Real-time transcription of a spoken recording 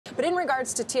But in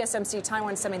regards to TSMC,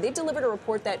 Taiwan Semi, they delivered a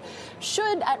report that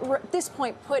should, at this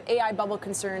point, put AI bubble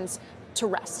concerns to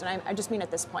rest. And I just mean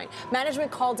at this point. Management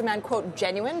called demand, quote,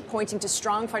 genuine, pointing to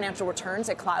strong financial returns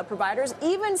at cloud providers,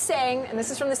 even saying, and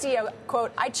this is from the CEO,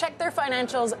 quote, I checked their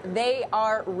financials, they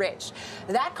are rich.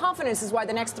 That confidence is why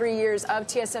the next 3 years of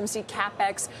TSMC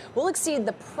CapEx will exceed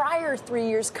the prior 3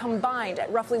 years combined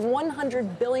at roughly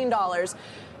 $100 billion.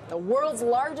 The world's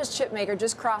largest chipmaker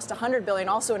just crossed $100 billion,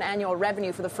 also in annual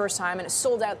revenue for the first time, and is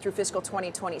sold out through fiscal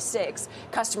 2026.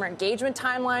 Customer engagement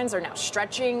timelines are now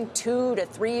stretching 2 to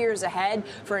 3 years ahead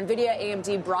for Nvidia,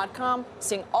 AMD, Broadcom,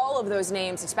 seeing all of those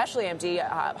names, especially AMD,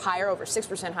 higher, over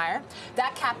 6% higher.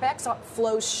 That CapEx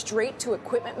flows straight to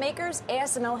equipment makers.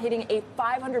 ASML hitting a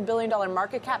 $500 billion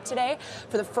market cap today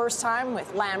for the first time,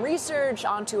 with Lam Research,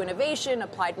 Onto Innovation,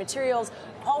 Applied Materials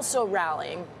also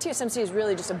rallying. TSMC is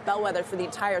really just a bellwether for the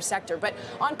entire sector. But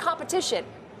on competition,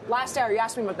 last hour, you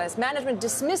asked me about this. Management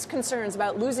dismissed concerns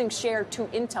about losing share to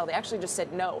Intel. They actually just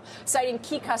said no, citing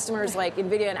key customers like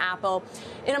Nvidia and Apple.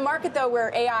 In a market, though,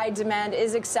 where AI demand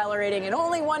is accelerating and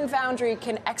only one foundry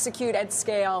can execute at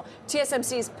scale,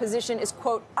 TSMC's position is,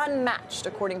 quote, unmatched,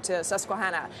 according to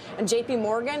Susquehanna. And JP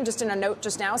Morgan, just in a note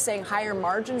just now, saying higher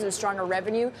margins and stronger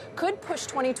revenue could push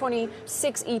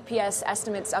 2026 EPS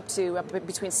estimates up to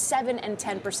between 7 and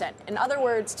 10%. In other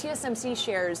words, TSMC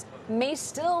shares may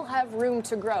still have room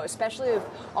to grow, especially if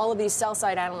all of these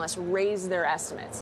sell-side analysts raise their estimates.